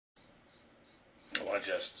want to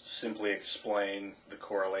just simply explain the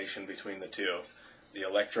correlation between the two. The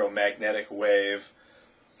electromagnetic wave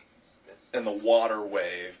and the water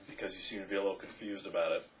wave, because you seem to be a little confused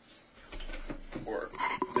about it. Or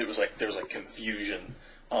there's like confusion.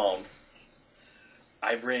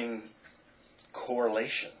 I bring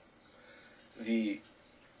correlation. The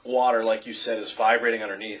water, like you said, is vibrating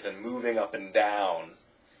underneath and moving up and down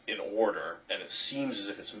in order, and it seems as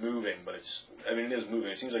if it's moving, but it is moving.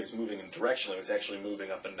 It seems like it's moving in directionally, but it's actually moving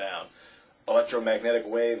up and down. Electromagnetic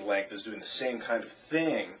wavelength is doing the same kind of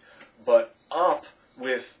thing, but up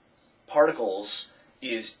with particles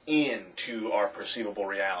is into our perceivable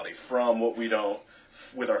reality. From what we don't,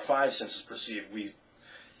 with our five senses perceive,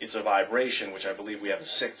 it's a vibration, which I believe we have a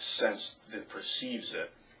sixth sense that perceives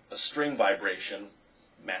it. A string vibration,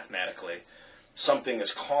 mathematically, something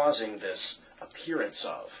is causing this appearance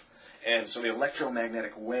of. And so the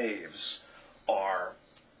electromagnetic waves are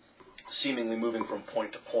seemingly moving from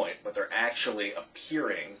point to point, but they're actually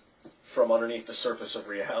appearing from underneath the surface of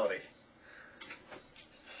reality.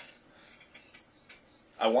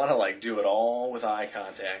 I want to do it all with eye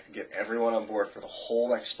contact, get everyone on board for the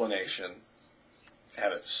whole explanation,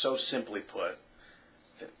 have it so simply put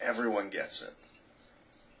that everyone gets it.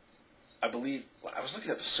 I believe, I was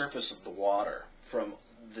looking at the surface of the water from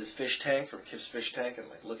this fish tank, from Kif's fish tank, and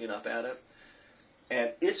looking up at it.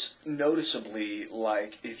 And it's noticeably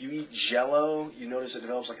like, if you eat Jell-O, you notice it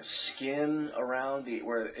develops like a skin around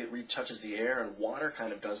where it retouches the air, and water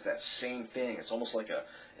kind of does that same thing. It's almost like an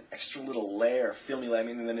extra little layer, filmy layer.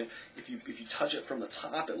 And then if you touch it from the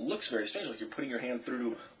top, it looks very strange, like you're putting your hand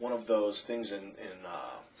through one of those things in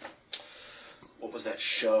what was that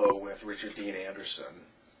show with Richard Dean Anderson,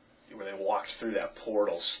 where they walked through that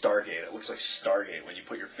portal, Stargate. It looks like Stargate when you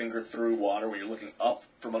put your finger through water, when you're looking up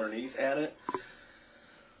from underneath at it.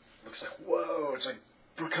 It looks like, whoa, it's like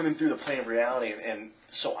we're coming through the plane of reality. And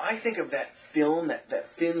so I think of that film, that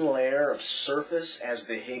thin layer of surface, as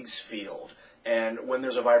the Higgs field. And when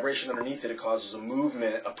there's a vibration underneath it, it causes a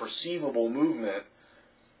movement, a perceivable movement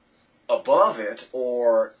above it,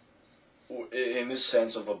 or in this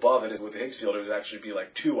sense of above it, with the Higgs field, it would actually be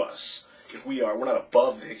like to us. If we're not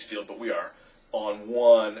above the Higgs field, but we are on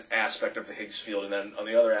one aspect of the Higgs field, and then on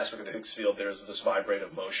the other aspect of the Higgs field, there's this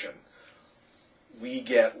vibrative motion. We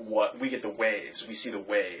get the waves. We see the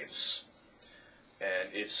waves, and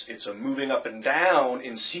it's a moving up and down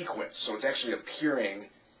in sequence. So it's actually appearing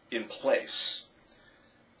in place,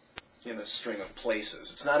 in the string of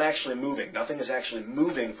places. It's not actually moving. Nothing is actually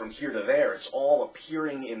moving from here to there. It's all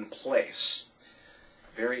appearing in place.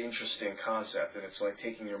 Very interesting concept, and it's like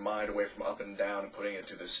taking your mind away from up and down and putting it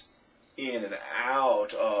to this in and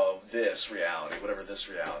out of this reality, whatever this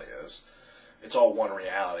reality is. It's all one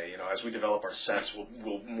reality. As we develop our sense,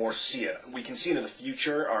 we'll more see it. We can see into the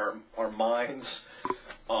future, our minds.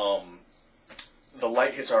 The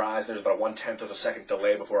light hits our eyes, there's about a 1/10 of a second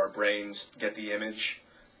delay before our brains get the image.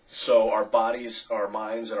 So our bodies, our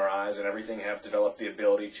minds, and our eyes and everything have developed the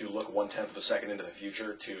ability to look 1/10 of a second into the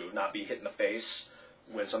future, to not be hit in the face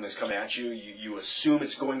when something's coming at you. You assume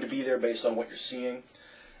it's going to be there based on what you're seeing.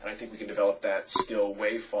 And I think we can develop that skill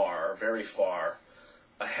way far, very far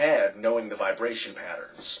ahead, knowing the vibration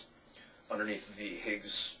patterns underneath the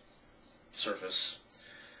Higgs surface.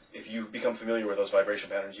 If you become familiar with those vibration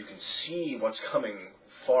patterns, you can see what's coming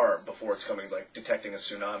far before it's coming, like detecting a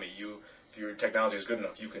tsunami. If your technology is good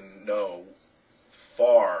enough, you can know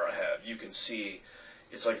far ahead. You can see,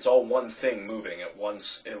 it's like it's all one thing moving in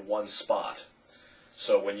one spot.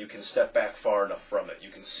 So when you can step back far enough from it, you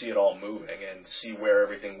can see it all moving and see where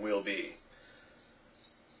everything will be.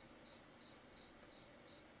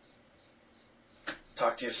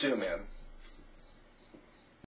 Talk to you soon, man.